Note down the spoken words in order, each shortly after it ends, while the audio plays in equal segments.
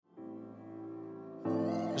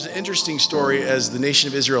There's an interesting story as the nation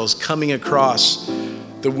of Israel is coming across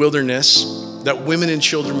the wilderness that women and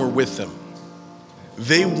children were with them.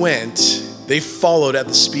 They followed at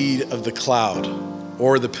the speed of the cloud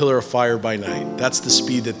or the pillar of fire by night. That's the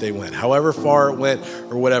speed that they went. However far it went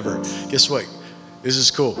or whatever. Guess what? This is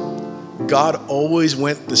cool. God always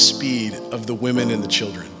went the speed of the women and the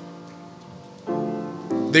children.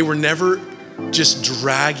 They were never just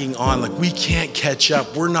dragging on like, we can't catch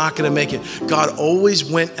up, we're not gonna make it. God always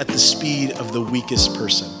went at the speed of the weakest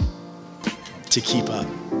person to keep up.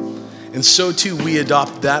 And so too, we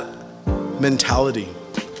adopt that mentality.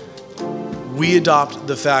 We adopt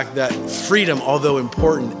the fact that freedom, although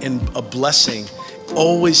important and a blessing,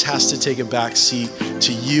 always has to take a back seat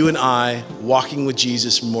to you and I walking with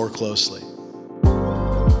Jesus more closely.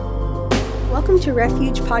 Welcome to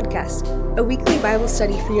Refuge Podcast, a weekly Bible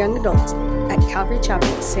study for young adults at Calvary Chapel,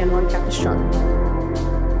 San Juan Capistrano.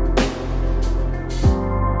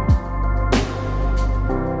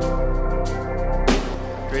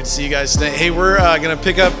 Great to see you guys today. Hey, we're going to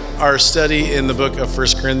pick up our study in the book of 1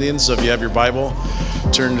 Corinthians. So if you have your Bible,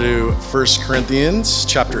 turn to 1 Corinthians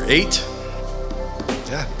chapter 8.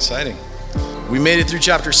 Yeah, exciting. We made it through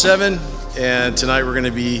chapter 7, and tonight we're going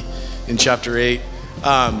to be in chapter 8.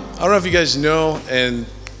 I don't know if you guys know, and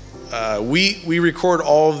we record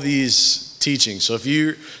all of these teachings. So if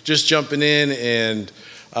you're just jumping in and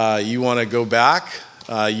you want to go back,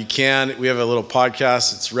 you can. We have a little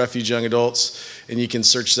podcast. It's Refuge Young Adults, and you can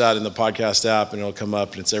search that in the podcast app, and it'll come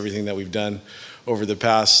up, and it's everything that we've done over the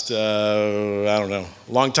past,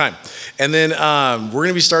 long time. And then we're going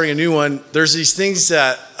to be starting a new one. There's these things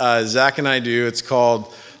that Zach and I do. It's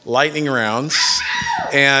called lightning rounds.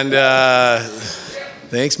 And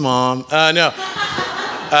thanks, Mom.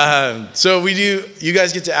 So we do, you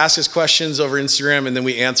guys get to ask us questions over Instagram, and then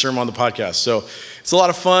we answer them on the podcast. So it's a lot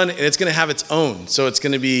of fun, and it's going to have its own. So it's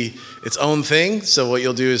going to be its own thing. So what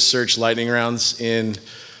you'll do is search lightning rounds in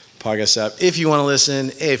podcast app if you want to listen.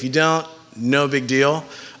 Hey, if you don't, no big deal.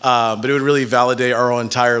 But it would really validate our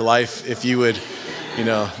entire life if you would,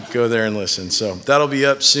 go there and listen. So that'll be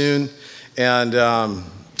up soon. And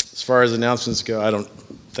as far as announcements go,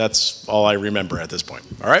 that's all I remember at this point.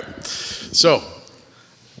 All right? So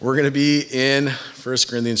we're going to be in 1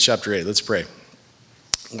 Corinthians chapter 8. Let's pray.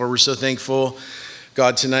 Lord, we're so thankful,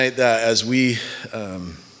 God, tonight that as we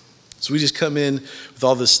just come in with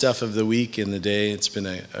all this stuff of the week and the day, it's been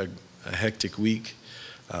a hectic week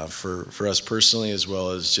for us personally as well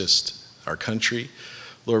as just our country.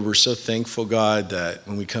 Lord, we're so thankful, God, that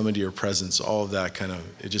when we come into your presence, all of that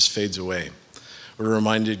it just fades away. We're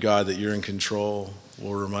reminded, God, that you're in control.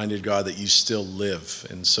 We're reminded, God, that you still live.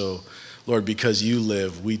 And so, Lord, because you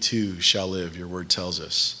live, we too shall live, your word tells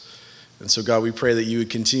us. And so, God, we pray that you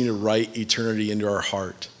would continue to write eternity into our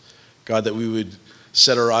heart. God, that we would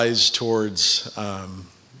set our eyes towards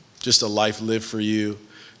just a life lived for you,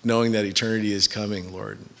 knowing that eternity is coming,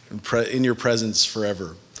 Lord, in your presence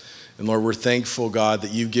forever. And Lord, we're thankful, God,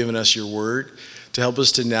 that you've given us your word to help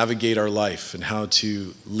us to navigate our life and how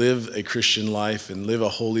to live a Christian life and live a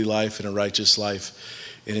holy life and a righteous life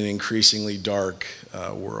in an increasingly dark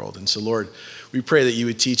world. And so, Lord, we pray that you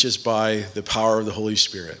would teach us by the power of the Holy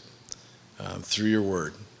Spirit through your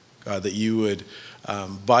word. God, that you would,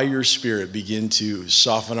 by your Spirit, begin to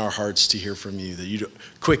soften our hearts to hear from you, that you'd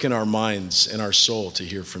quicken our minds and our soul to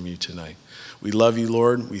hear from you tonight. We love you,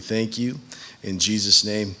 Lord. We thank you. In Jesus'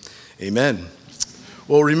 name, amen.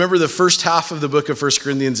 Well, remember the first half of the book of 1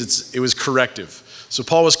 Corinthians, it was corrective. So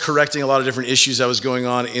Paul was correcting a lot of different issues that was going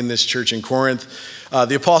on in this church in Corinth.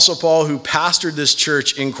 The Apostle Paul, who pastored this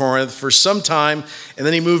church in Corinth for some time, and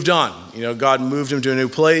then he moved on. God moved him to a new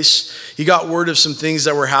place. He got word of some things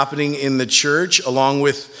that were happening in the church, along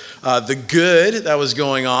with the good that was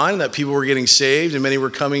going on, that people were getting saved, and many were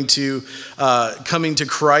coming to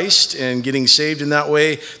Christ and getting saved in that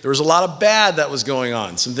way. There was a lot of bad that was going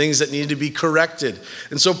on, some things that needed to be corrected.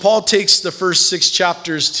 And so Paul takes the first 6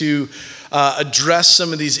 chapters to address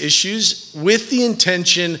some of these issues with the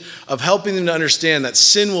intention of helping them to understand that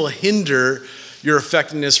sin will hinder your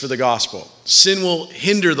effectiveness for the gospel. Sin will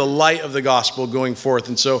hinder the light of the gospel going forth.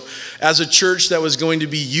 And so as a church that was going to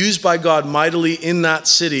be used by God mightily in that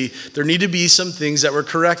city, there needed to be some things that were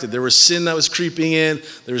corrected. There was sin that was creeping in.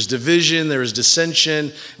 There was division. There was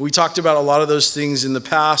dissension. We talked about a lot of those things in the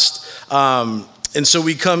past. And so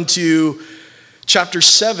we come to chapter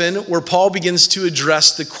 7, where Paul begins to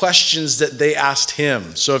address the questions that they asked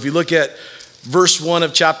him. So if you look at verse 1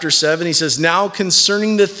 of chapter 7, he says, "Now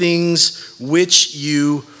concerning the things which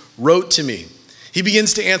you wrote to me." He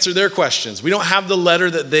begins to answer their questions. We don't have the letter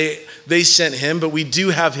that they sent him, but we do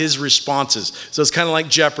have his responses. So it's kind of like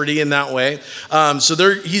Jeopardy in that way.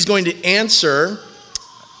 He's going to answer.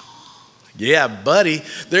 Yeah, buddy.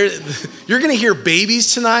 You're going to hear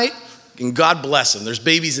babies tonight, and God bless them. There's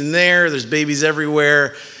babies in there. There's babies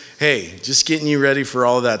everywhere. Hey, just getting you ready for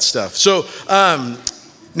all of that stuff. So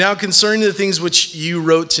now concerning the things which you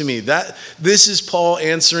wrote to me, this is Paul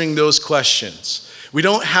answering those questions. We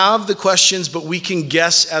don't have the questions, but we can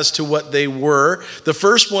guess as to what they were. The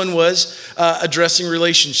first one was addressing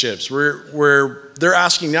relationships, where they're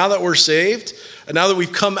asking, now that we're saved, and now that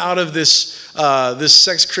we've come out of this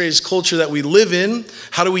sex-crazed culture that we live in,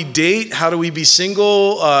 how do we date? How do we be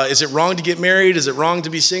single? Is it wrong to get married? Is it wrong to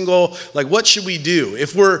be single? Like, what should we do?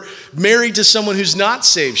 If we're married to someone who's not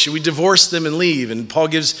saved, should we divorce them and leave? And Paul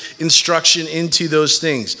gives instruction into those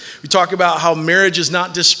things. We talk about how marriage is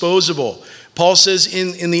not disposable. Paul says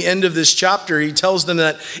in the end of this chapter, he tells them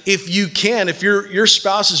that if your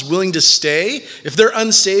spouse is willing to stay, if they're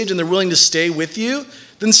unsaved and they're willing to stay with you,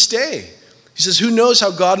 then stay. He says, who knows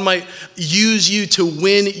how God might use you to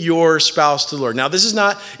win your spouse to the Lord. Now, this is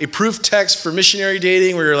not a proof text for missionary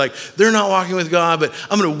dating where you're like, they're not walking with God, but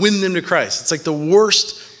I'm going to win them to Christ. It's like the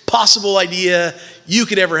worst possible idea you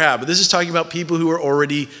could ever have. But this is talking about people who are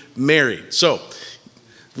already married. So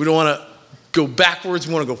we don't want to go backwards.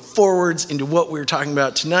 We want to go forwards into what we're talking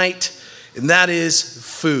about tonight, and that is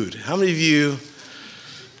food. How many of you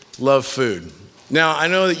love food? Now, I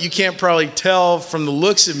know that you can't probably tell from the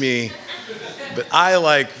looks of me, but I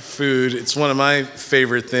like food. It's one of my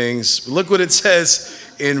favorite things. Look what it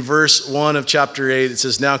says in verse 1 of chapter 8. It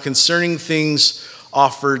says, now concerning things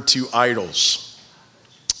offered to idols.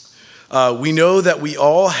 We know that we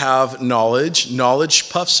all have knowledge. Knowledge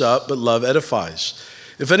puffs up, but love edifies.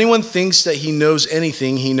 If anyone thinks that he knows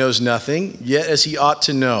anything, he knows nothing, yet as he ought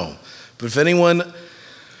to know. But if anyone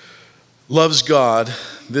loves God,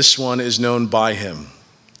 this one is known by him.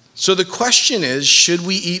 So the question is, should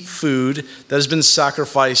we eat food that has been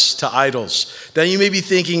sacrificed to idols? Now you may be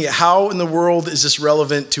thinking, how in the world is this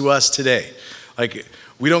relevant to us today? Like,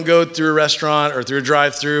 we don't go through a restaurant or through a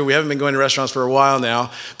drive-through. We haven't been going to restaurants for a while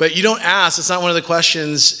now. But you don't ask. It's not one of the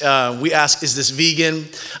questions. We ask, is this vegan?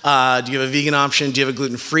 Do you have a vegan option? Do you have a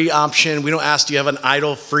gluten-free option? We don't ask, do you have an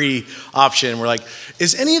idol-free option? We're like,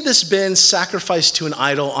 is any of this been sacrificed to an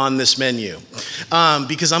idol on this menu?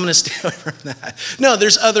 Because I'm going to stay away from that. No,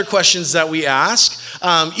 there's other questions that we ask.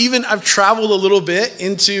 Even I've traveled a little bit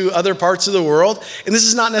into other parts of the world, and this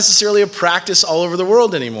is not necessarily a practice all over the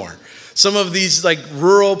world anymore. Some of these like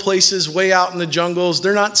rural places way out in the jungles,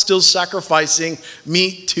 they're not still sacrificing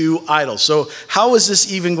meat to idols. So how is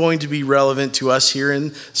this even going to be relevant to us here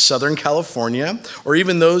in Southern California? Or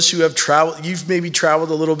even those who have traveled, you've maybe traveled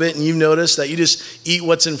a little bit and you've noticed that you just eat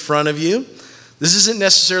what's in front of you. This isn't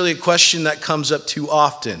necessarily a question that comes up too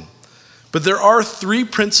often. But there are 3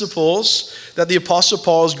 principles that the Apostle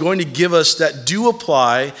Paul is going to give us that do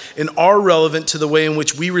apply and are relevant to the way in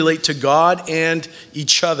which we relate to God and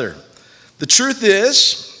each other. The truth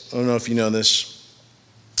is, I don't know if you know this,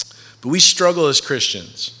 but we struggle as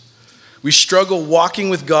Christians. We struggle walking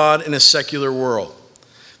with God in a secular world.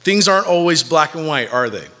 Things aren't always black and white, are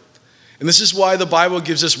they? And this is why the Bible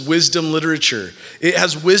gives us wisdom literature. It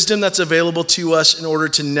has wisdom that's available to us in order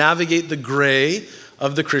to navigate the gray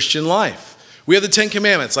of the Christian life. We have the 10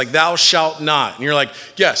 Commandments, like thou shalt not. And you're like,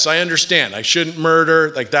 yes, I understand. I shouldn't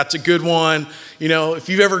murder. Like, that's a good one. You know, if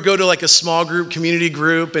you ever go to like a small group, community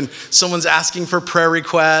group, and someone's asking for prayer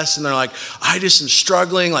requests, and they're like, I just am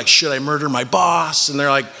struggling. Like, should I murder my boss? And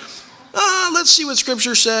they're like, let's see what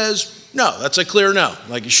Scripture says. No, that's a clear no.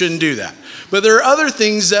 Like, you shouldn't do that. But there are other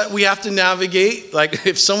things that we have to navigate. Like,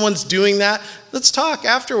 if someone's doing that, let's talk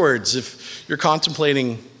afterwards if you're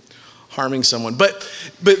contemplating harming someone. But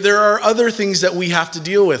there are other things that we have to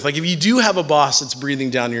deal with. Like, if you do have a boss that's breathing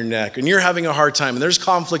down your neck and you're having a hard time and there's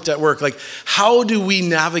conflict at work, like, how do we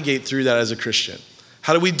navigate through that as a Christian?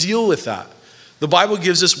 How do we deal with that? The Bible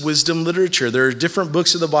gives us wisdom literature. There are different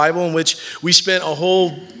books of the Bible in which we spent a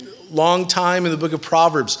whole long time in the book of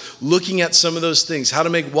Proverbs looking at some of those things, how to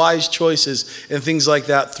make wise choices and things like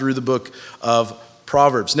that through the book of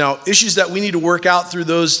Proverbs. Now, issues that we need to work out through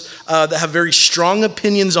those that have very strong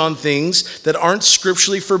opinions on things that aren't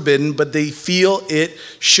scripturally forbidden, but they feel it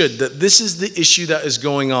should. That this is the issue that is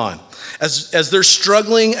going on. As they're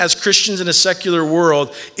struggling as Christians in a secular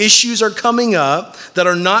world, issues are coming up that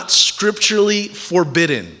are not scripturally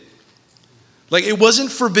forbidden. Like, it wasn't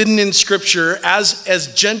forbidden in Scripture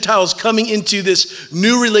as Gentiles coming into this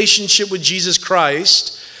new relationship with Jesus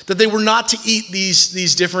Christ, that they were not to eat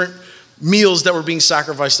these different meals that were being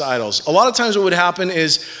sacrificed to idols. A lot of times what would happen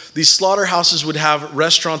is these slaughterhouses would have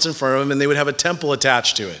restaurants in front of them and they would have a temple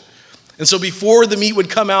attached to it. And so before the meat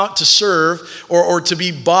would come out to serve or to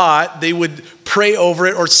be bought, they would pray over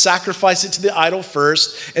it or sacrifice it to the idol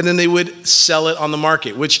first, and then they would sell it on the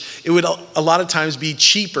market, which it would a lot of times be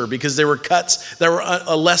cheaper because there were cuts that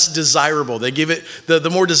were less desirable. They give it the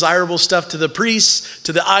more desirable stuff to the priests,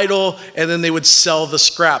 to the idol, and then they would sell the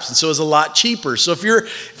scraps. And so it was a lot cheaper. So if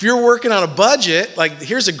you're working on a budget, like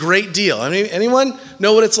here's a great deal. I mean, anyone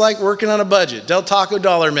know what it's like working on a budget? Del Taco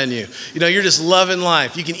dollar menu. You're just loving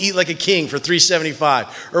life. You can eat like a king for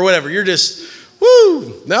 $3.75 or whatever. You're just,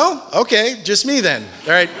 woo, no? Okay, just me then.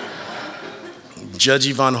 All right. Judge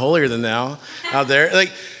Yvonne holier than thou out there.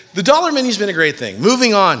 Like, the dollar menu's been a great thing.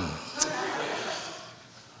 Moving on.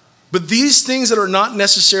 But these things that are not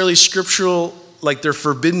necessarily scriptural, like they're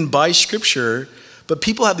forbidden by scripture, but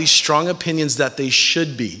people have these strong opinions that they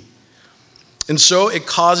should be. And so it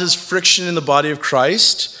causes friction in the body of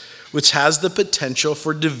Christ, which has the potential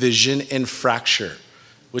for division and fracture,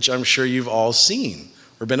 which I'm sure you've all seen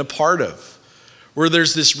or been a part of, where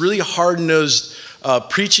there's this really hard-nosed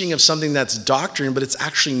preaching of something that's doctrine, but it's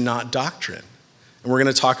actually not doctrine. And we're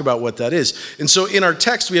going to talk about what that is. And so in our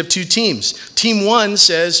text, we have two teams. Team one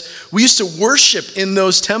says, we used to worship in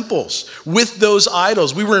those temples with those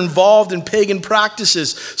idols. We were involved in pagan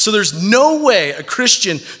practices. So there's no way a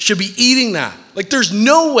Christian should be eating that. Like, there's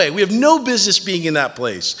no way. We have no business being in that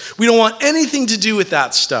place. We don't want anything to do with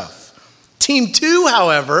that stuff. Team two,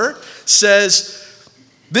 however, says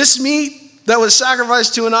this meat that was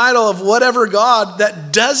sacrificed to an idol of whatever god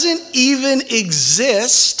that doesn't even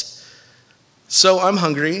exist. So I'm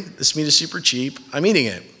hungry, this meat is super cheap, I'm eating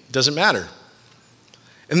it, doesn't matter.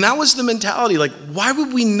 And that was the mentality, like, why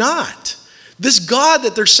would we not? This God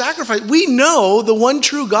that they're sacrificing, we know the one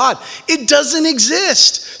true God, it doesn't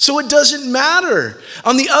exist, so it doesn't matter.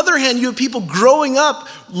 On the other hand, you have people growing up,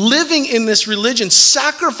 living in this religion,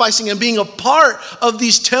 sacrificing and being a part of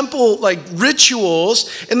these temple rituals,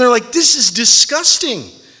 and they're like, this is disgusting.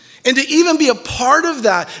 And to even be a part of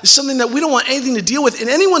that is something that we don't want anything to deal with. And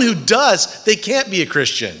anyone who does, they can't be a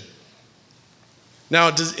Christian. Now,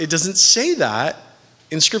 it doesn't say that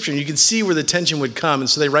in Scripture. You can see where the tension would come. And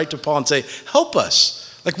so they write to Paul and say, help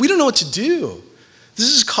us. Like, we don't know what to do.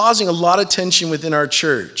 This is causing a lot of tension within our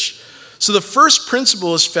church. So the first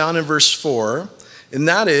principle is found in verse 4. And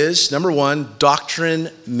that is, number one,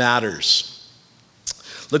 doctrine matters.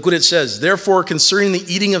 Look what it says. Therefore, concerning the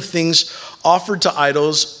eating of things offered to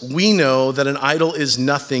idols, we know that an idol is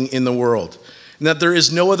nothing in the world, and that there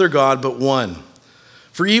is no other God but one.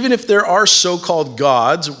 For even if there are so-called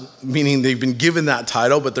gods, meaning they've been given that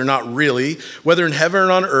title, but they're not really, whether in heaven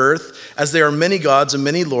or on earth, as there are many gods and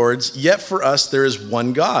many lords, yet for us there is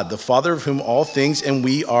one God, the Father of whom all things, and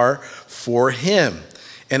we are for him.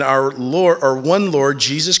 And our Lord, our one Lord,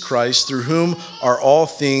 Jesus Christ, through whom are all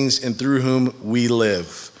things and through whom we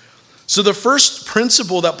live. So the first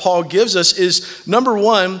principle that Paul gives us is, number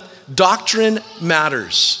one, doctrine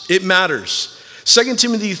matters. It matters. 2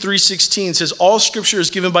 Timothy 3:16 says, all scripture is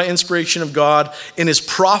given by inspiration of God and is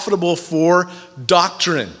profitable for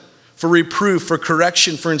doctrine, for reproof, for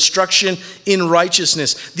correction, for instruction in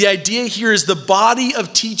righteousness. The idea here is the body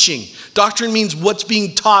of teaching. Doctrine means what's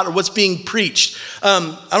being taught or what's being preached. I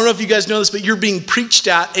don't know if you guys know this, but you're being preached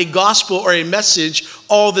at a gospel or a message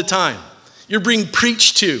all the time. You're being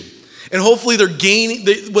preached to. And hopefully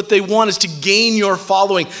what they want is to gain your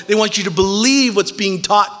following. They want you to believe what's being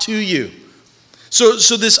taught to you.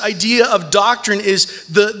 So this idea of doctrine is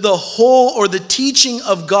the whole or the teaching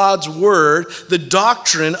of God's word, the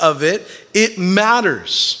doctrine of it, it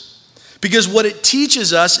matters. Because what it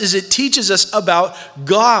teaches us is it teaches us about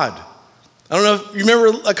God. I don't know if you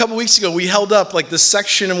remember a couple weeks ago, we held up the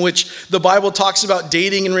section in which the Bible talks about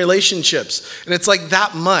dating and relationships. And it's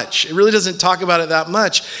that much. It really doesn't talk about it that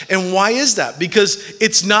much. And why is that? Because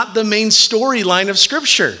it's not the main storyline of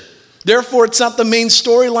Scripture. Therefore, it's not the main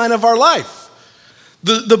storyline of our life.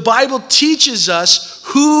 The Bible teaches us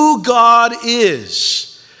who God is.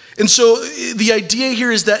 And so the idea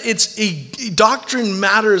here is that doctrine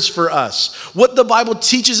matters for us. What the Bible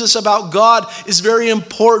teaches us about God is very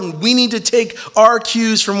important. We need to take our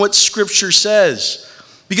cues from what Scripture says.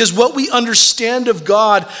 Because what we understand of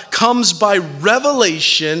God comes by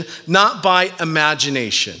revelation, not by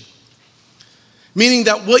imagination. Meaning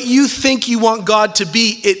that what you think you want God to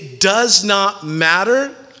be, it does not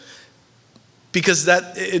matter, because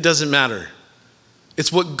it doesn't matter.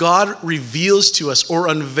 It's what God reveals to us or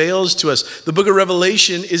unveils to us. The book of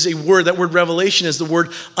Revelation is a word. That word revelation is the word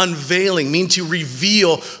unveiling, mean to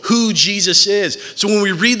reveal who Jesus is. So when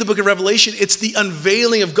we read the book of Revelation, it's the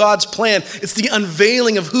unveiling of God's plan. It's the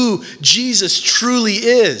unveiling of who Jesus truly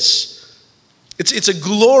is. It's a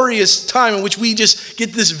glorious time in which we just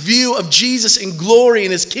get this view of Jesus in glory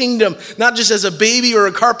in his kingdom, not just as a baby or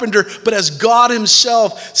a carpenter, but as God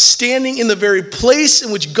himself, standing in the very place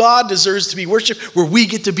in which God deserves to be worshiped, where we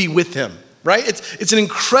get to be with him, right? It's an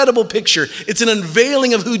incredible picture. It's an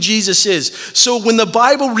unveiling of who Jesus is. So when the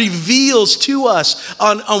Bible reveals to us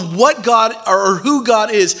on what God or who God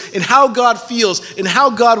is and how God feels and how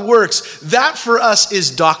God works, that for us is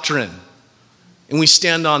doctrine. And we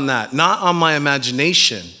stand on that, not on my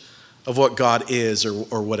imagination of what God is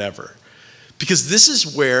or whatever. Because this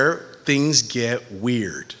is where things get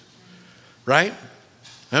weird, right?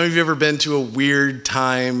 How many of you ever been to a weird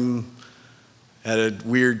time at a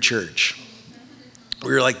weird church?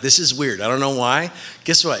 Where you're like, this is weird. I don't know why.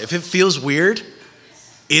 Guess what? If it feels weird,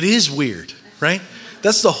 it is weird, right?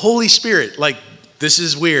 That's the Holy Spirit. Like, this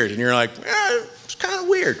is weird. And you're like, it's kind of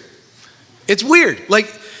weird. It's weird.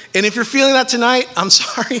 And if you're feeling that tonight, I'm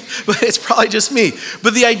sorry, but it's probably just me.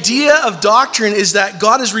 But the idea of doctrine is that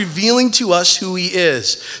God is revealing to us who he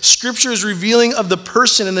is. Scripture is revealing of the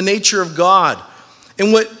person and the nature of God.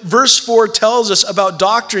 And what verse 4 tells us about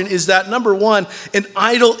doctrine is that, number one, an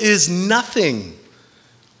idol is nothing.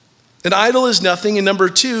 An idol is nothing. And number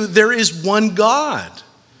two, there is one God.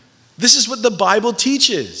 This is what the Bible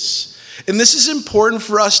teaches. And this is important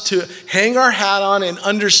for us to hang our hat on and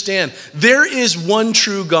understand. There is one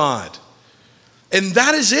true God. And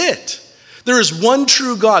that is it. There is one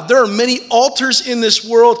true God. There are many altars in this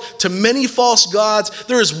world to many false gods.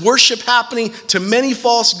 There is worship happening to many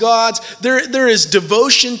false gods. There is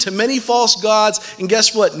devotion to many false gods. And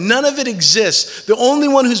guess what? None of it exists. The only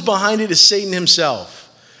one who's behind it is Satan himself.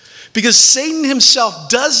 Because Satan himself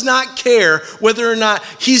does not care whether or not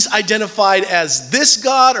he's identified as this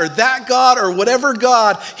God or whatever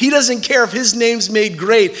God. He doesn't care if his name's made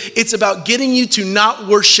great. It's about getting you to not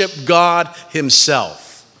worship God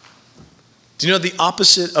himself. Do you know the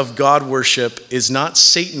opposite of God worship is not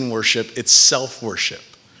Satan worship, it's self-worship.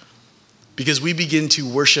 Because we begin to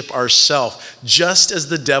worship ourselves, just as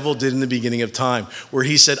the devil did in the beginning of time, where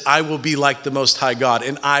he said, I will be like the Most High God,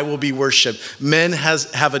 and I will be worshiped. Men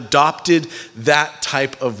have adopted that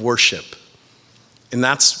type of worship. And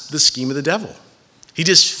that's the scheme of the devil. He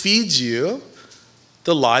just feeds you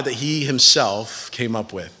the lie that he himself came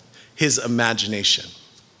up with, his imagination.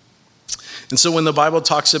 And so when the Bible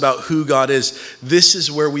talks about who God is, this is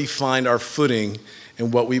where we find our footing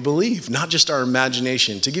and what we believe, not just our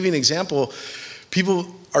imagination. To give you an example, people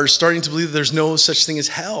are starting to believe that there's no such thing as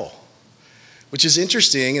hell, which is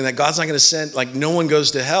interesting, and that God's not going to send, no one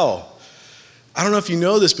goes to hell. I don't know if you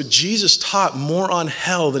know this, but Jesus taught more on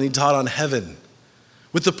hell than he taught on heaven,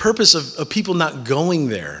 with the purpose of people not going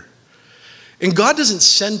there. And God doesn't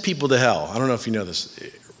send people to hell. I don't know if you know this.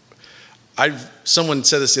 Someone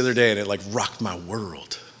said this the other day, and it rocked my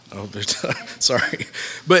world. Sorry.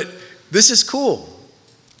 But this is cool.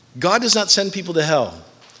 God does not send people to hell.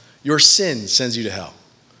 Your sin sends you to hell.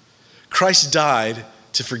 Christ died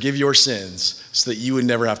to forgive your sins so that you would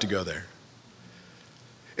never have to go there.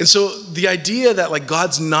 And so the idea that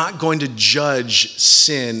God's not going to judge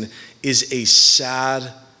sin is a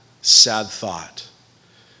sad, sad thought.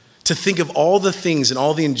 To think of all the things and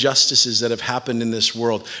all the injustices that have happened in this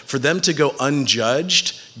world, for them to go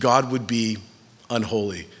unjudged, God would be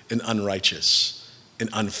unholy and unrighteous and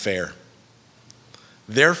unfair.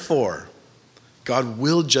 Therefore, God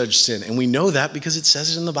will judge sin. And we know that because it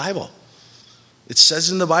says it in the Bible. It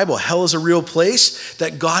says in the Bible, hell is a real place,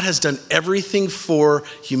 that God has done everything for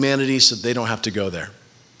humanity so they don't have to go there.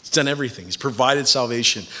 He's done everything. He's provided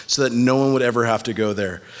salvation so that no one would ever have to go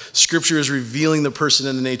there. Scripture is revealing the person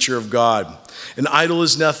and the nature of God. An idol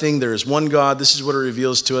is nothing. There is one God. This is what it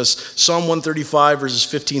reveals to us. Psalm 135, verses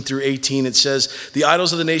 15 through 18, it says, the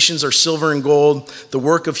idols of the nations are silver and gold, the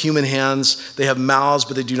work of human hands. They have mouths,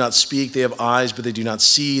 but they do not speak. They have eyes, but they do not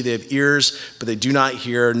see. They have ears, but they do not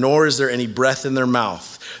hear, nor is there any breath in their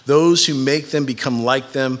mouth. Those who make them become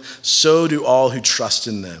like them. So do all who trust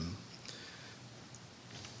in them.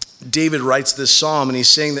 David writes this psalm, and he's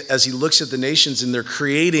saying that as he looks at the nations and they're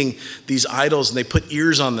creating these idols and they put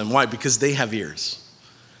ears on them. Why? Because they have ears.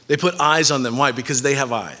 They put eyes on them. Why? Because they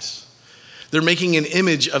have eyes. They're making an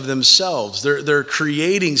image of themselves. They're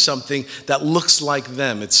creating something that looks like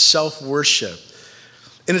them. It's self-worship.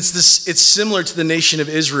 And it's similar to the nation of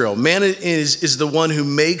Israel. Man is the one who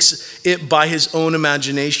makes it by his own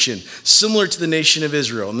imagination, similar to the nation of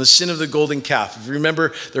Israel and the sin of the golden calf. If you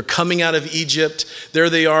remember, they're coming out of Egypt. There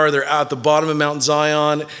they are. They're at the bottom of Mount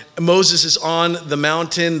Zion. Moses is on the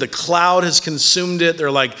mountain. The cloud has consumed it. They're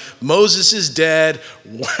like, Moses is dead.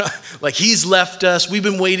 Like, he's left us. We've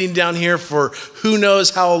been waiting down here for who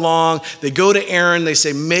knows how long. They go to Aaron. They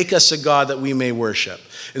say, make us a god that we may worship.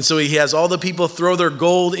 And so he has all the people throw their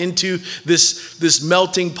gold into this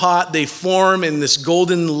melting pot. They form in this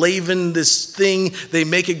golden laven, this thing. They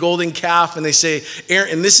make a golden calf, and they say,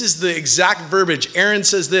 Aaron, and this is the exact verbiage. Aaron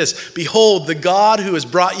says this, behold, the God who has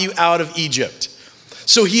brought you out of Egypt.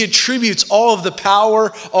 So he attributes all of the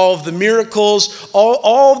power, all of the miracles,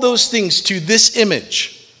 all of those things to this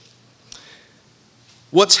image.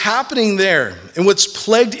 What's happening there and what's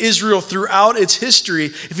plagued Israel throughout its history,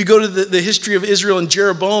 if you go to the history of Israel in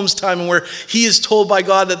Jeroboam's time, and where he is told by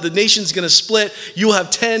God that the nation's going to split, you'll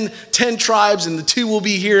have 10 tribes and the 2 will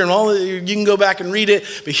be here, and you can go back and read it.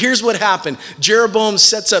 But here's what happened. Jeroboam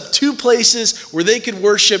sets up 2 places where they could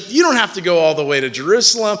worship. You don't have to go all the way to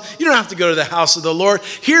Jerusalem. You don't have to go to the house of the Lord.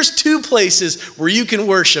 Here's 2 places where you can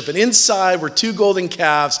worship. And inside were 2 golden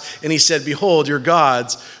calves. And he said, behold, your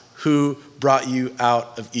gods who brought you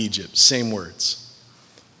out of Egypt. Same words.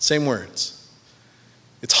 Same words.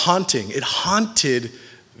 It's haunting. It haunted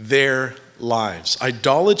their lives.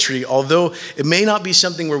 Idolatry, although it may not be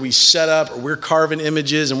something where we set up or we're carving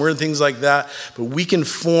images and we're things like that, but we can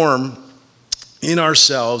form in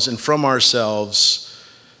ourselves and from ourselves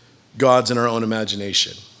gods in our own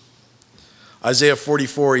imagination. Isaiah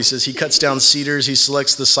 44, he says, he cuts down cedars, he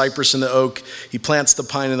selects the cypress and the oak, he plants the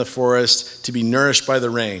pine in the forest to be nourished by the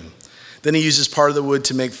rain. Then he uses part of the wood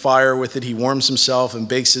to make fire with it. He warms himself and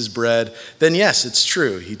bakes his bread. Then yes, it's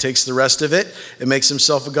true. He takes the rest of it and makes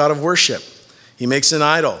himself a god of worship. He makes an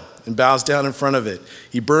idol and bows down in front of it.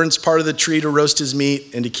 He burns part of the tree to roast his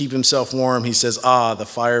meat, and to keep himself warm, he says, the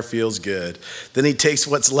fire feels good. Then he takes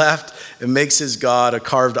what's left and makes his god a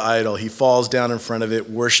carved idol. He falls down in front of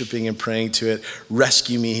it, worshiping and praying to it.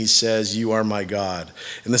 Rescue me, he says, you are my God.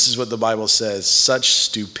 And this is what the Bible says, such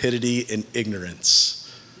stupidity and ignorance.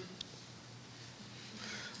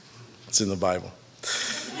 It's in the Bible.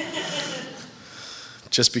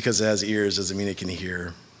 Just because it has ears doesn't mean it can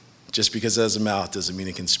hear. Just because it has a mouth doesn't mean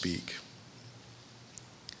it can speak.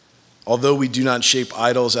 Although we do not shape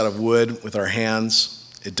idols out of wood with our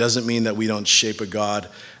hands, it doesn't mean that we don't shape a God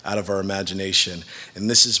out of our imagination. And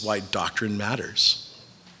this is why doctrine matters.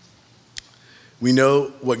 We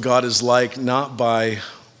know what God is like not by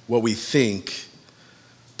what we think,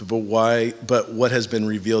 but what has been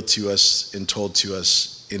revealed to us and told to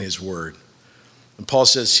us in his word. And Paul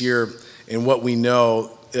says here, in what we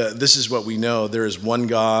know, this is what we know, there is one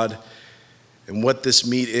God, and what this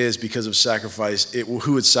meat is because of sacrifice,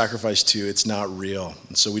 who it's sacrificed to, it's not real.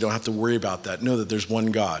 And so we don't have to worry about that. Know that there's one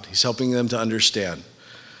God. He's helping them to understand.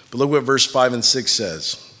 But look what verse 5 and 6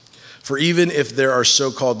 says. For even if there are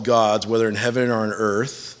so-called gods, whether in heaven or on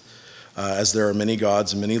earth, as there are many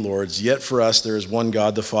gods and many lords, yet for us there is one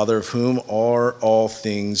God, the Father, of whom are all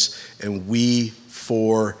things, and we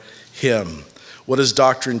for him. What does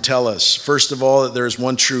doctrine tell us? First of all, that there is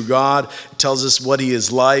one true God. It tells us what he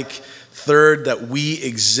is like. Third, that we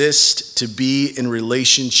exist to be in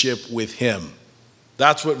relationship with him.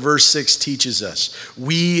 That's what verse 6 teaches us.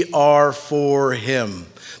 We are for him.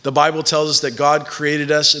 The Bible tells us that God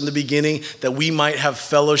created us in the beginning that we might have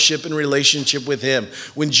fellowship and relationship with him.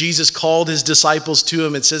 When Jesus called his disciples to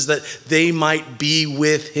him, it says that they might be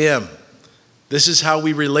with him. This is how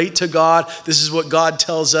we relate to God. This is what God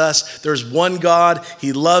tells us. There's one God.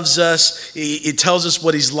 He loves us. It tells us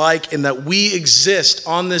what he's like, and that we exist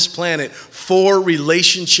on this planet for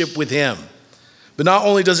relationship with him. But not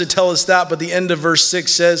only does it tell us that, but the end of verse 6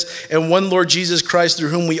 says, and one Lord Jesus Christ,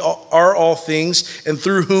 through whom we are all things, and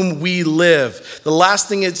through whom we live. The last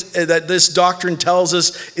thing that this doctrine tells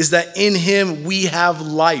us is that in him we have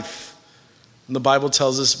life. And the Bible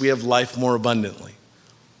tells us we have life more abundantly.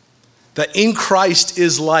 That in Christ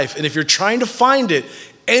is life. And if you're trying to find it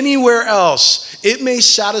anywhere else, it may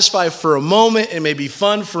satisfy for a moment, it may be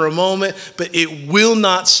fun for a moment, but it will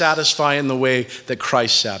not satisfy in the way that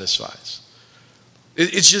Christ satisfies.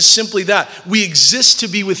 It's just simply that. We exist to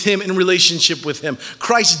be with him in relationship with him.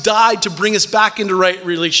 Christ died to bring us back into right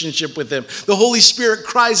relationship with him. The Holy Spirit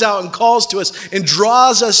cries out and calls to us and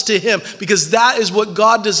draws us to him, because that is what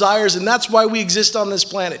God desires, and that's why we exist on this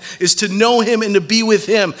planet, is to know him and to be with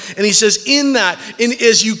him. And he says, in that,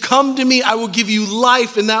 as you come to me, I will give you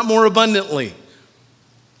life, and that more abundantly.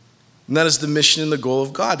 And that is the mission and the goal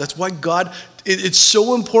of God. That's why God It's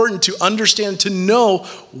so important to understand, to know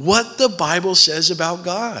what the Bible says about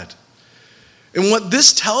God. And what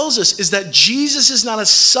this tells us is that Jesus is not a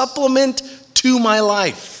supplement to my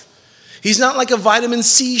life. He's not like a vitamin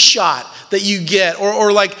C shot that you get,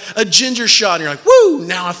 or like a ginger shot, and you're like, woo,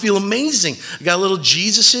 now I feel amazing. I got a little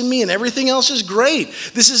Jesus in me and everything else is great.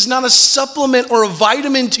 This is not a supplement or a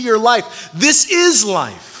vitamin to your life. This is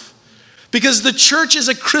life. Because the church is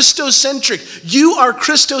a Christocentric. You are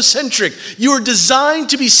Christocentric. You are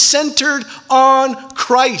designed to be centered on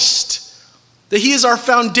Christ. That he is our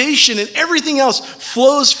foundation and everything else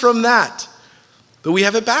flows from that. But we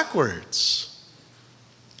have it backwards.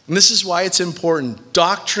 And this is why it's important.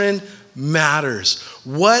 Doctrine matters.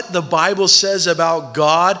 What the Bible says about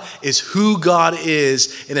God is who God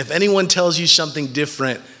is. And if anyone tells you something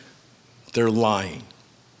different, they're lying.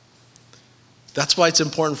 That's why it's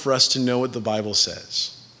important for us to know what the Bible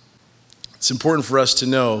says. It's important for us to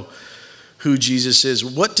know who Jesus is.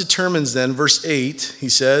 What determines then, verse 8, he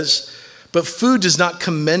says, but food does not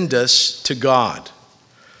commend us to God.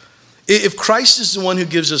 If Christ is the one who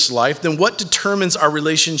gives us life, then what determines our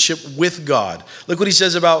relationship with God? Look what he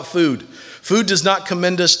says about food. Food does not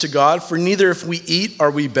commend us to God, for neither if we eat are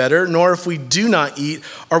we better, nor if we do not eat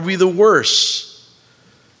are we the worse.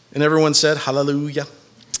 And everyone said, hallelujah.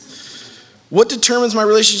 What determines my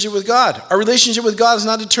relationship with God? Our relationship with God is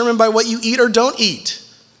not determined by what you eat or don't eat,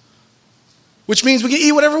 which means we can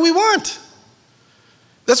eat whatever we want.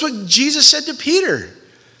 That's what Jesus said to Peter.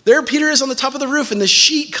 There Peter is on the top of the roof, and the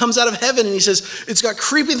sheet comes out of heaven, and he says, it's got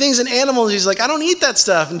creepy things and animals. He's like, I don't eat that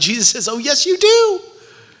stuff. And Jesus says, oh, yes, you do.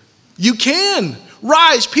 You can.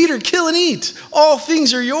 Rise, Peter, kill and eat. All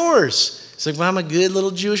things are yours. He's like, well, I'm a good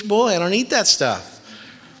little Jewish boy. I don't eat that stuff.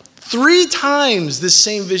 3 times this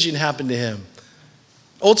same vision happened to him.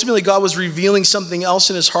 Ultimately, God was revealing something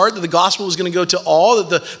else in his heart, that the gospel was going to go to all,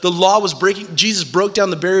 that the law was breaking. Jesus broke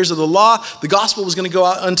down the barriers of the law. The gospel was going to go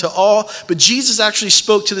out unto all. But Jesus actually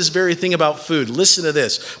spoke to this very thing about food. Listen to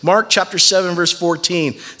this. Mark chapter 7, verse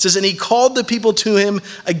 14. It says, and he called the people to him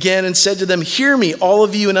again and said to them, hear me, all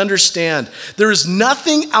of you, and understand. There is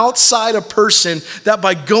nothing outside a person that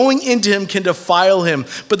by going into him can defile him.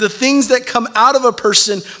 But the things that come out of a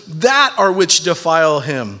person, that are which defile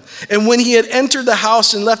him. And when he had entered the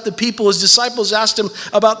house and left the people, his disciples asked him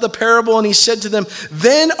about the parable, and he said to them,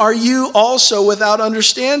 then are you also without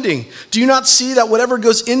understanding? Do you not see that whatever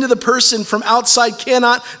goes into the person from outside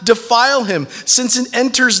cannot defile him, since it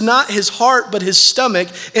enters not his heart but his stomach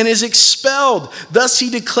and is expelled? Thus he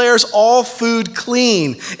declares all food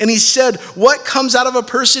clean. And he said, what comes out of a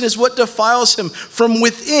person is what defiles him. From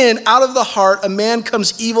within, out of the heart, a man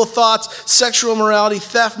comes evil thoughts, sexual immorality,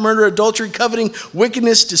 theft, murder, adultery, coveting,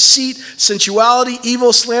 wickedness, deceit, sensuality, evil,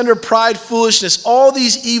 slander, pride, foolishness. All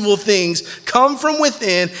these evil things come from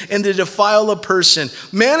within and they defile a person.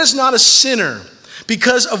 Man is not a sinner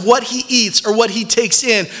because of what he eats or what he takes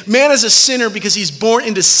in. Man is a sinner because he's born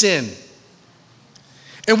into sin.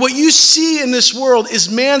 And what you see in this world is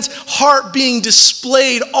man's heart being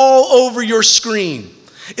displayed all over your screen.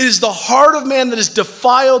 It is the heart of man that is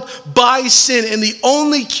defiled by sin, and the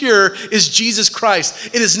only cure is Jesus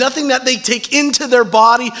Christ. It is nothing that they take into their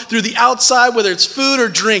body through the outside, whether it's food or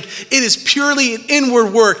drink. It is purely an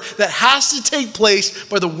inward work that has to take place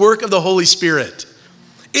by the work of the Holy Spirit.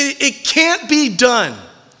 It can't be done.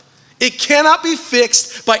 It cannot be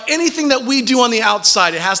fixed by anything that we do on the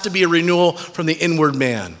outside. It has to be a renewal from the inward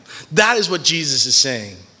man. That is what Jesus is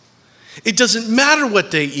saying. It doesn't matter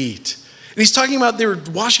what they eat. And he's talking about they were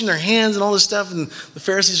washing their hands and all this stuff. And the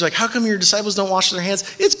Pharisees are like, how come your disciples don't wash their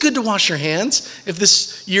hands? It's good to wash your hands. If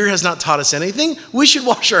this year has not taught us anything, we should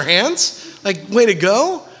wash our hands. Like, way to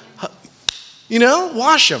go. You know,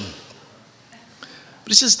 wash them. But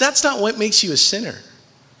he says, that's not what makes you a sinner.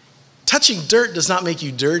 Touching dirt does not make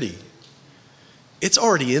you dirty. It's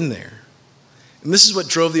already in there. And this is what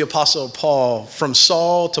drove the Apostle Paul from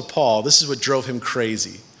Saul to Paul. This is what drove him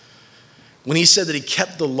crazy. When he said that he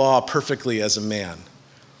kept the law perfectly as a man.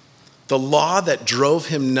 The law that drove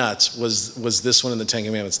him nuts was this one in the Ten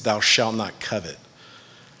Commandments, thou shalt not covet.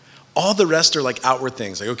 All the rest are like outward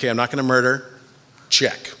things. Like, okay, I'm not going to murder.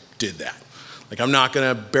 Check, did that. Like, I'm not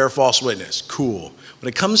going to bear false witness. Cool. When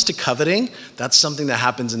it comes to coveting, that's something that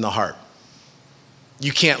happens in the heart.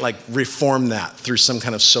 You can't like reform that through some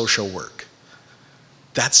kind of social work.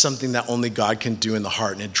 That's something that only God can do in the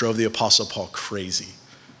heart, and it drove the Apostle Paul crazy.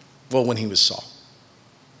 Well, when he was Saul.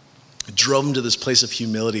 It drove him to this place of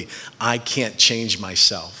humility. I can't change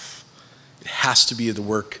myself. It has to be the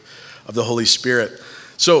work of the Holy Spirit.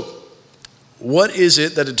 So, what is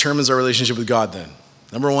it that determines our relationship with God then?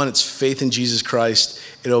 Number one, it's faith in Jesus Christ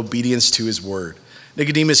and obedience to his word.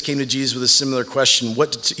 Nicodemus came to Jesus with a similar question.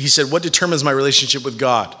 He said, what determines my relationship with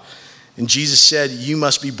God? And Jesus said, you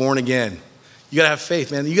must be born again. You got to have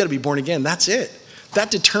faith, man. You got to be born again. That's it. That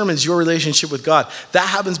determines your relationship with God. That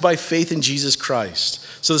happens by faith in Jesus Christ.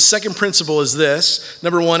 So the second principle is this.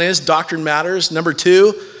 Number one is doctrine matters. Number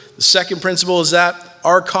two, the second principle is that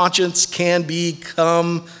our conscience can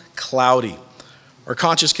become cloudy. Our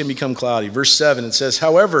conscience can become cloudy. Verse 7, it says,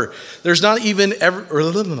 however, there's not even ever...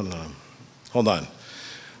 Hold on.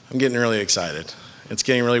 I'm getting really excited. It's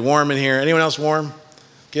getting really warm in here. Anyone else warm?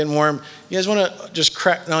 Getting warm? You guys want to just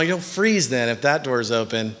crack? No, you don't freeze then if that door's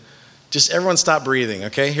open. Just everyone stop breathing,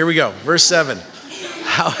 okay? Here we go. Verse 7.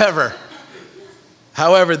 However,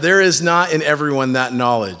 there is not in everyone that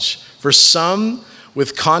knowledge. For some,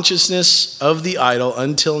 with consciousness of the idol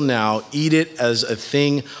until now, eat it as a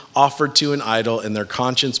thing offered to an idol, and their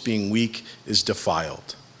conscience being weak is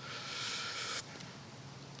defiled.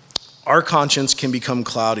 Our conscience can become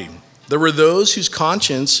cloudy. There were those whose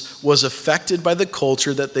conscience was affected by the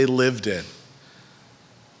culture that they lived in.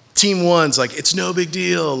 Team one's like, it's no big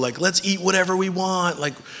deal. Like, let's eat whatever we want.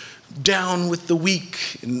 Like, down with the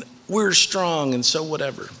weak. And we're strong, and so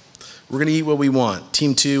whatever. We're going to eat what we want.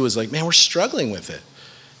 Team two was like, man, we're struggling with it.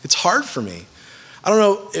 It's hard for me. I don't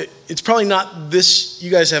know. It's probably not this.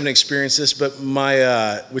 You guys haven't experienced this, but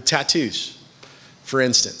with tattoos, for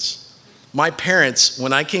instance. My parents,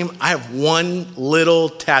 when I came, I have one little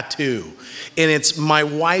tattoo, and it's my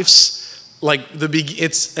wife's,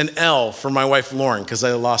 it's an L for my wife Lauren, because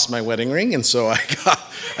I lost my wedding ring, and so I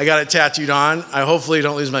got it tattooed on. I hopefully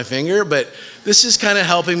don't lose my finger, but this is kind of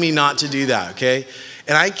helping me not to do that, okay?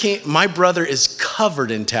 And my brother is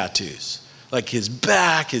covered in tattoos, like his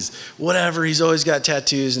back, his whatever. He's always got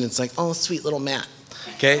tattoos, and it's like, oh, sweet little Matt,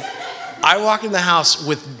 okay? I walk in the house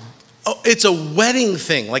with. Oh, it's a wedding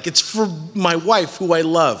thing. Like, it's for my wife, who I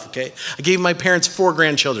love, okay? I gave my parents 4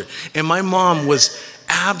 grandchildren. And my mom was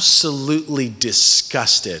absolutely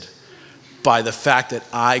disgusted by the fact that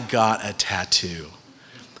I got a tattoo.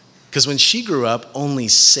 Because when she grew up, only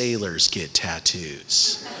sailors get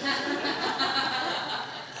tattoos.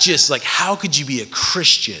 Just like, how could you be a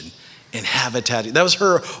Christian and have a tattoo? That was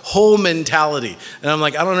her whole mentality. And I'm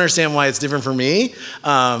like, I don't understand why it's different for me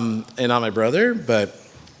and not my brother, but...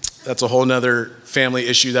 that's a whole nother family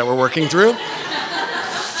issue that we're working through.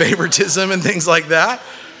 Favoritism and things like that.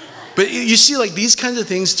 But you see like these kinds of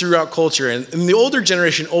things throughout culture. And the older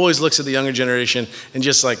generation always looks at the younger generation and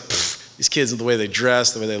just like, these kids, the way they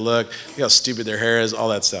dress, the way they look, how stupid their hair is, all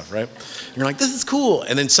that stuff, right? And you're like, this is cool.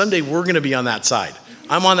 And then someday we're going to be on that side.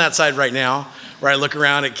 I'm on that side right now, where I look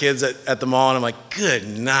around at kids at the mall and I'm like, good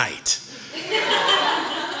night.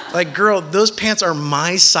 Like, girl, those pants are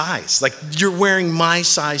my size. Like, you're wearing my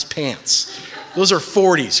size pants. Those are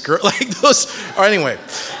 40s, girl. Like, those are, anyway.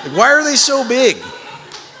 Like, why are they so big?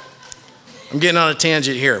 I'm getting on a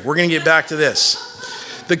tangent here. We're going to get back to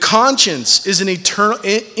this. The conscience is an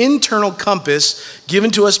internal compass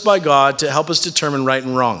given to us by God to help us determine right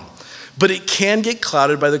and wrong. But it can get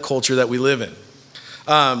clouded by the culture that we live in.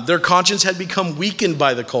 Their conscience had become weakened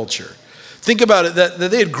by the culture. Think about it, that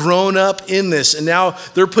they had grown up in this, and now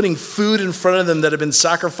they're putting food in front of them that had been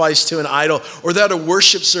sacrificed to an idol, or they're at a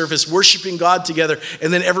worship service, worshiping God together,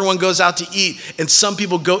 and then everyone goes out to eat, and some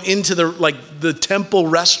people go into the temple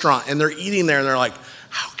restaurant, and they're eating there, and they're like,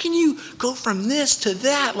 how can you go from this to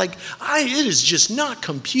that? Like, it is just not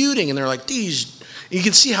computing. And they're like, these, you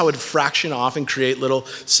can see how it would fraction off and create little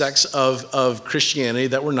sects of Christianity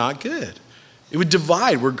that were not good. It would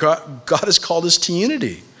divide where God has called us to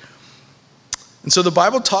unity. And so the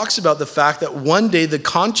Bible talks about the fact that one day the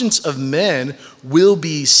conscience of men will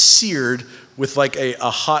be seared with like a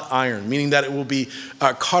hot iron, meaning that it will be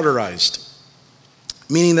cauterized,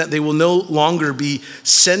 meaning that they will no longer be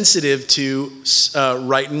sensitive to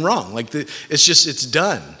right and wrong. Like it's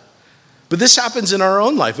done. But this happens in our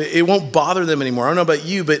own life. It won't bother them anymore. I don't know about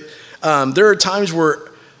you, but there are times where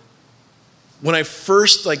when I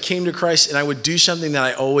first came to Christ and I would do something that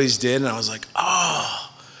I always did, and I was like, oh,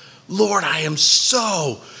 Lord, I am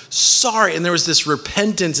so sorry. And there was this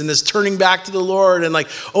repentance and this turning back to the Lord. And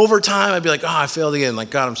over time, I'd be like, oh, I failed again. Like,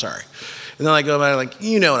 God, I'm sorry. And then I go back,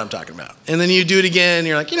 you know what I'm talking about. And then you do it again. And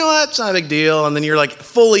you're like, you know what? It's not a big deal. And then you're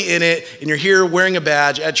fully in it. And you're here wearing a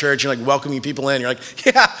badge at church. You're welcoming people in. You're like,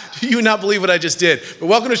 yeah, you would not believe what I just did. But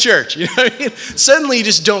welcome to church. You know what I mean? Suddenly you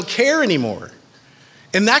just don't care anymore.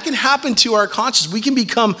 And that can happen to our conscience. We can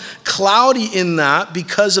become cloudy in that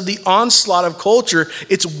because of the onslaught of culture.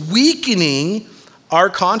 It's weakening our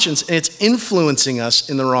conscience and it's influencing us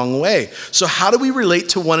in the wrong way. So how do we relate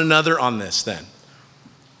to one another on this then?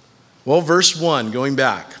 Well, verse 1, going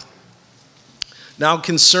back. Now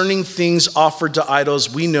concerning things offered to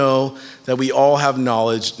idols, we know that we all have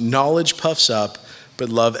knowledge. Knowledge puffs up, but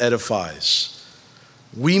love edifies.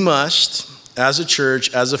 We must, as a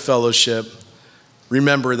church, as a fellowship,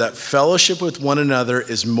 remember that fellowship with one another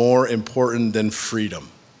is more important than freedom.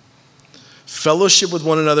 Fellowship with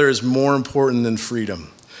one another is more important than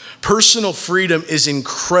freedom. Personal freedom is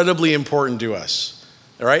incredibly important to us.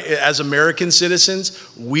 All right? As American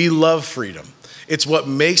citizens, we love freedom. It's what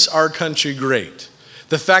makes our country great.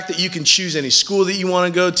 The fact that you can choose any school that you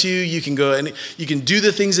want to go to, you can go and you can do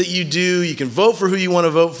the things that you do, you can vote for who you want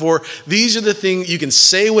to vote for. These are the things, you can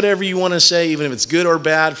say whatever you want to say, even if it's good or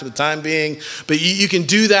bad for the time being, but you can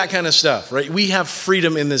do that kind of stuff, right? We have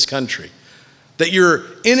freedom in this country. That you're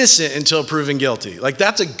innocent until proven guilty. Like,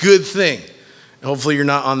 that's a good thing. Hopefully you're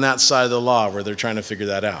not on that side of the law where they're trying to figure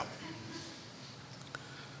that out.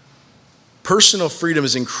 Personal freedom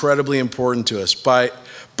is incredibly important to us, but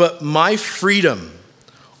my freedom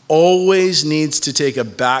always needs to take a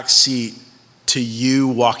back seat to you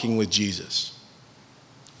walking with Jesus.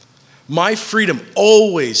 My freedom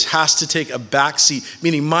always has to take a back seat,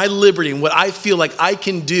 meaning my liberty and what I feel like I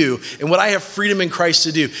can do and what I have freedom in Christ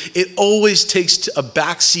to do, it always takes a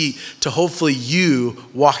back seat to hopefully you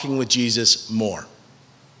walking with Jesus more,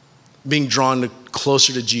 being drawn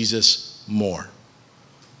closer to Jesus more.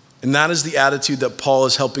 And that is the attitude that Paul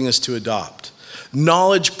is helping us to adopt.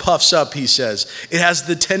 Knowledge puffs up, he says. It has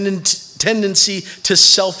the tendency to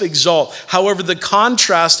self-exalt. However, the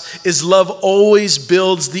contrast is love always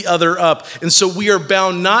builds the other up. And so we are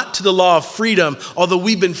bound not to the law of freedom. Although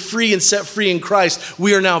we've been free and set free in Christ,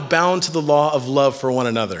 we are now bound to the law of love for one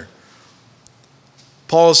another.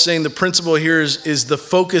 Paul is saying the principle here is the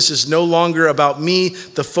focus is no longer about me.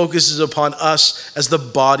 The focus is upon us as the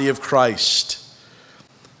body of Christ.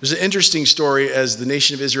 There's an interesting story as the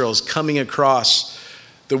nation of Israel is coming across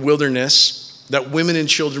the wilderness that women and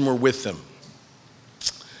children were with them.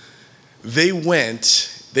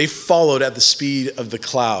 They followed at the speed of the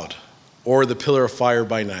cloud or the pillar of fire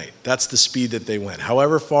by night. That's the speed that they went.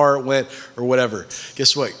 However far it went or whatever.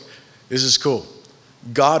 Guess what? This is cool.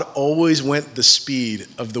 God always went the speed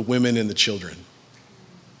of the women and the children.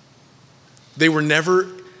 They were never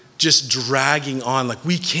just dragging on like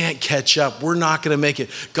we can't catch up. We're not going to make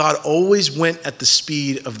it. God always went at the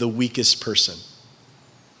speed of the weakest person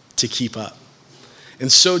to keep up.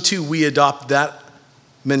 And so too, we adopt that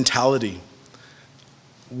mentality.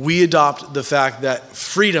 We adopt the fact that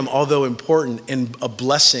freedom, although important and a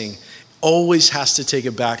blessing, always has to take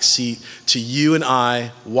a back seat to you and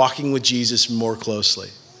I walking with Jesus more closely.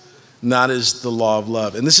 And that is the law of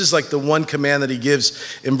love. And this is like the one command that he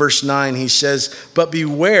gives in verse 9. He says, but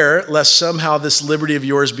beware lest somehow this liberty of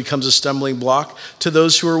yours becomes a stumbling block to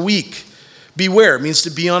those who are weak. Beware means to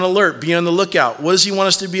be on alert, be on the lookout. What does he want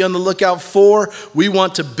us to be on the lookout for? We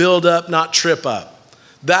want to build up, not trip up.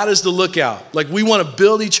 That is the lookout. Like we want to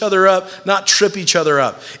build each other up, not trip each other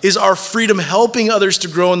up. Is our freedom helping others to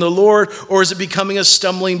grow in the Lord, or is it becoming a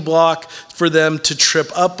stumbling block for them to trip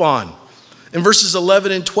up on? In verses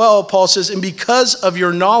 11 and 12, Paul says, and because of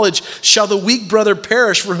your knowledge shall the weak brother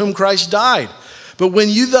perish for whom Christ died. But when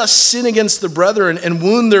you thus sin against the brethren and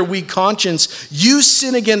wound their weak conscience, you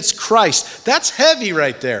sin against Christ. That's heavy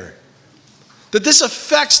right there. That this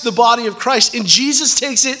affects the body of Christ. And Jesus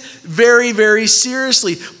takes it very, very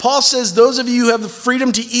seriously. Paul says, those of you who have the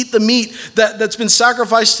freedom to eat the meat that's been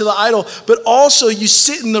sacrificed to the idol, but also you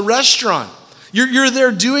sit in the restaurant. You're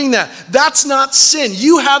there doing that. That's not sin.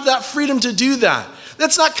 You have that freedom to do that.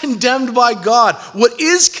 That's not condemned by God. What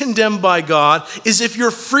is condemned by God is if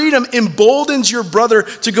your freedom emboldens your brother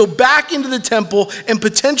to go back into the temple and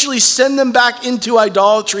potentially send them back into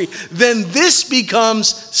idolatry, then this becomes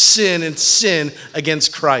sin and sin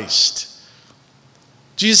against Christ.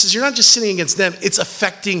 Jesus says, you're not just sinning against them, it's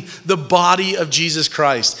affecting the body of Jesus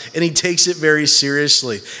Christ. And he takes it very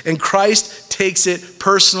seriously. And Christ takes it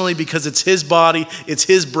personally because it's his body, it's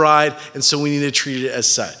his bride, and so we need to treat it as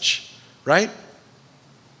such, right?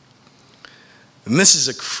 And this is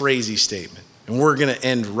a crazy statement. And we're going to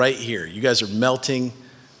end right here. You guys are melting.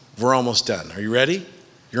 We're almost done. Are you ready?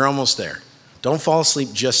 You're almost there. Don't fall asleep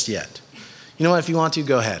just yet. You know what? If you want to,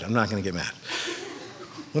 go ahead. I'm not going to get mad.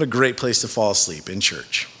 What a great place to fall asleep, in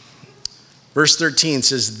church. Verse 13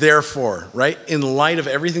 says, therefore, right? In light of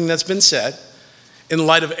everything that's been said, in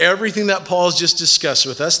light of everything that Paul has just discussed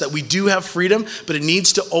with us, that we do have freedom, but it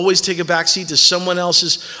needs to always take a backseat to someone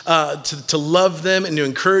else's, to love them and to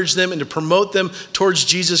encourage them and to promote them towards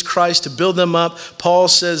Jesus Christ, to build them up. Paul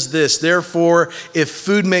says this, therefore, if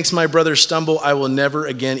food makes my brother stumble, I will never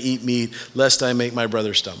again eat meat, lest I make my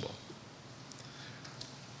brother stumble.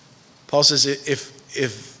 Paul says,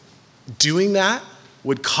 if doing that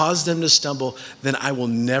would cause them to stumble, then I will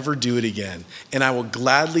never do it again. And I will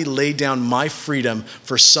gladly lay down my freedom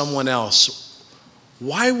for someone else.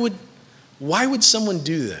 Why would someone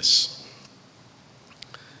do this?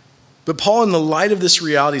 But Paul, in the light of this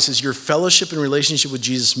reality, says your fellowship and relationship with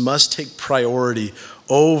Jesus must take priority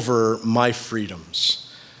over my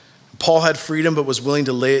freedoms. Paul had freedom but was willing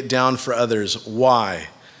to lay it down for others. Why?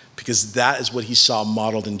 Because that is what he saw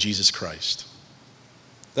modeled in Jesus Christ.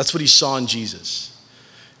 That's what he saw in Jesus.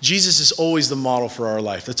 Jesus is always the model for our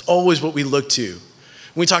life. That's always what we look to.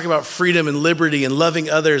 When we talk about freedom and liberty and loving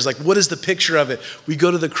others, like what is the picture of it? We go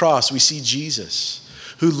to the cross, we see Jesus,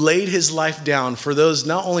 who laid his life down for those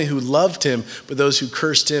not only who loved him, but those who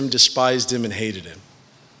cursed him, despised him, and hated him.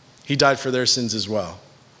 He died for their sins as well.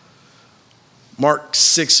 Mark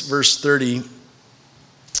 6, verse 30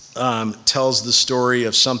 tells the story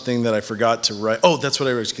of something that I forgot to write. Oh, that's what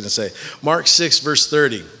I was going to say. Mark 6, verse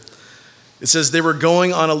 30. It says they were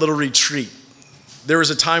going on a little retreat. There was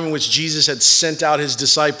a time in which Jesus had sent out his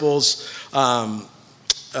disciples.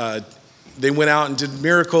 They went out and did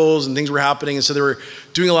miracles and things were happening. And so they were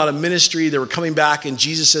doing a lot of ministry. They were coming back and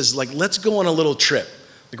Jesus says, like, let's go on a little trip.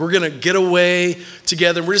 Like we're going to get away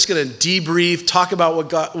together. We're just going to debrief, talk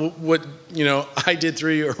about what I did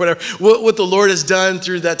through you or whatever, what the Lord has done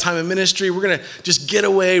through that time of ministry. We're going to just get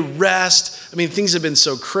away, rest. I mean, things have been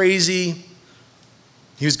so crazy.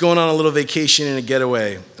 He was going on a little vacation and a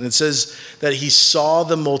getaway. And it says that he saw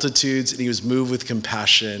the multitudes and he was moved with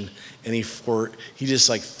compassion. And he just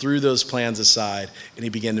like threw those plans aside and he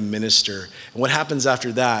began to minister. And what happens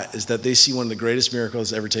after that is that they see one of the greatest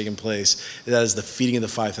miracles ever taken place. And that is the feeding of the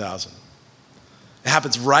 5,000. It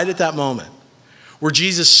happens right at that moment where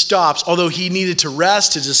Jesus stops. Although he needed to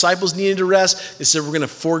rest, his disciples needed to rest. They said, we're going to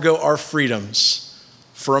forego our freedoms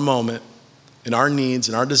for a moment and our needs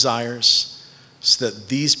and our desires so that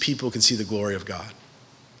these people can see the glory of God.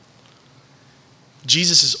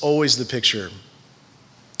 Jesus is always the picture.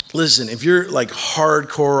 Listen, if you're like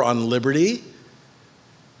hardcore on liberty,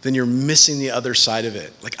 then you're missing the other side of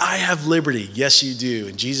it. Like, I have liberty. Yes, you do.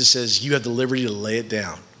 And Jesus says you have the liberty to lay it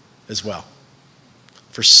down as well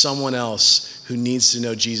for someone else who needs to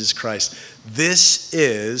know Jesus Christ. This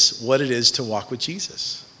is what it is to walk with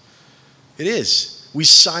Jesus. It is. We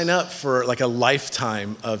sign up for like a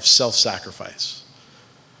lifetime of self-sacrifice.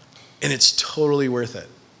 And it's totally worth it.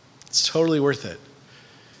 It's totally worth it.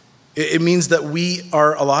 It means that we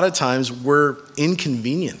are, a lot of times, we're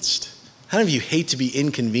inconvenienced. How many of you hate to be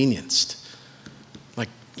inconvenienced? Like,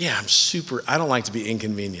 yeah, I don't like to be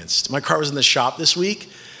inconvenienced. My car was in the shop this week,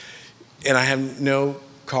 and I had no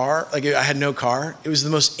car. It was the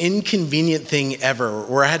most inconvenient thing ever,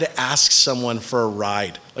 where I had to ask someone for a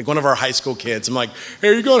ride. Like one of our high school kids. I'm like, hey,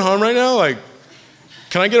 are you going home right now? Like,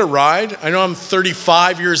 can I get a ride? I know I'm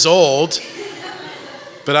 35 years old,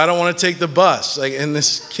 but I don't want to take the bus. Like, and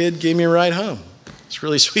this kid gave me a ride home. It's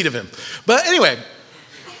really sweet of him. But anyway,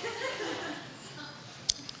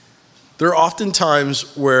 there are often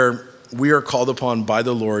times where we are called upon by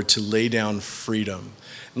the Lord to lay down freedom.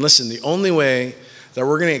 And listen, the only way that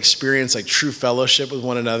we're going to experience like true fellowship with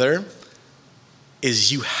one another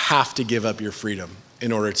is you have to give up your freedom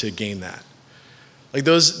in order to gain that. Like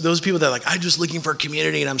those people that are like, I'm just looking for a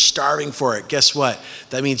community and I'm starving for it. Guess what?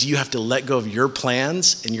 That means you have to let go of your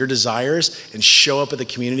plans and your desires and show up at the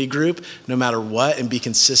community group no matter what and be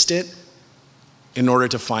consistent in order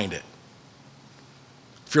to find it.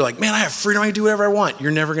 If you're like, man, I have freedom, I can do whatever I want, you're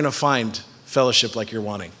never going to find fellowship like you're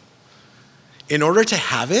wanting. In order to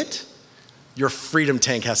have it, your freedom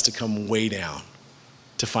tank has to come way down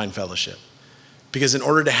to find fellowship. Because in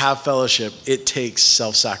order to have fellowship, it takes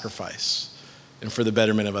self-sacrifice and for the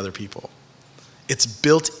betterment of other people. It's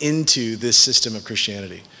built into this system of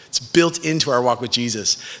Christianity. It's built into our walk with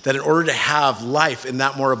Jesus, that in order to have life and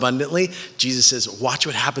that more abundantly, Jesus says, watch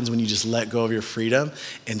what happens when you just let go of your freedom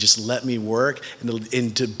and just let me work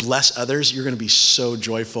and to bless others. You're going to be so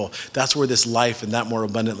joyful. That's where this life and that more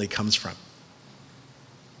abundantly comes from.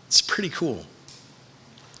 It's pretty cool.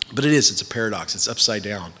 But it's a paradox. It's upside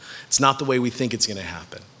down. It's not the way we think it's going to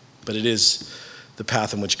happen, but it is the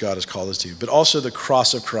path in which God has called us to. But also the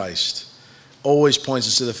cross of Christ always points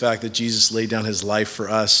us to the fact that Jesus laid down his life for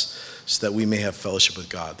us so that we may have fellowship with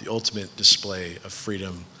God, the ultimate display of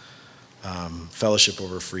freedom, fellowship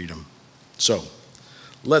over freedom. So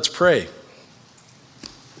let's pray.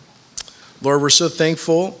 Lord, we're so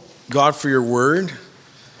thankful, God, for your word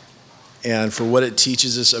and for what it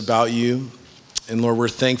teaches us about you. And Lord, we're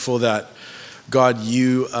thankful that, God,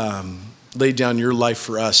 you laid down your life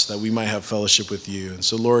for us that we might have fellowship with you. And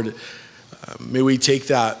so, Lord, may we take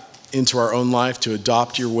that into our own life to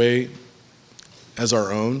adopt your way as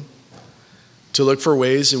our own. to look for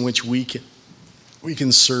ways in which we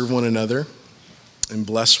can serve one another and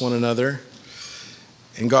bless one another.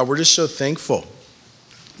 And God, we're just so thankful,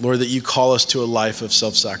 Lord, that you call us to a life of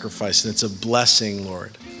self-sacrifice, and it's a blessing,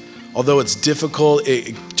 Lord. Although it's difficult,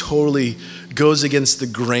 it totally goes against the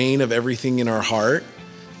grain of everything in our heart.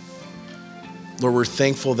 Lord, we're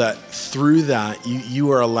thankful that through that,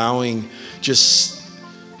 you are allowing just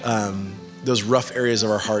those rough areas of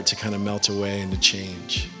our heart to kind of melt away and to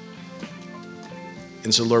change.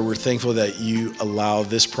 And so, Lord, we're thankful that you allow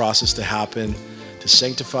this process to happen, to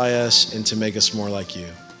sanctify us and to make us more like you.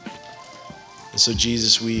 And so,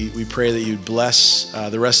 Jesus, we pray that you'd bless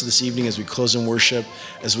the rest of this evening as we close in worship,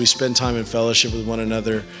 as we spend time in fellowship with one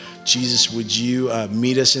another. Jesus, would you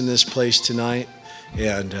meet us in this place tonight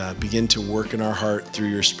and begin to work in our heart through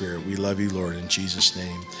your Spirit? We love you, Lord, in Jesus'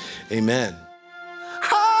 name. Amen.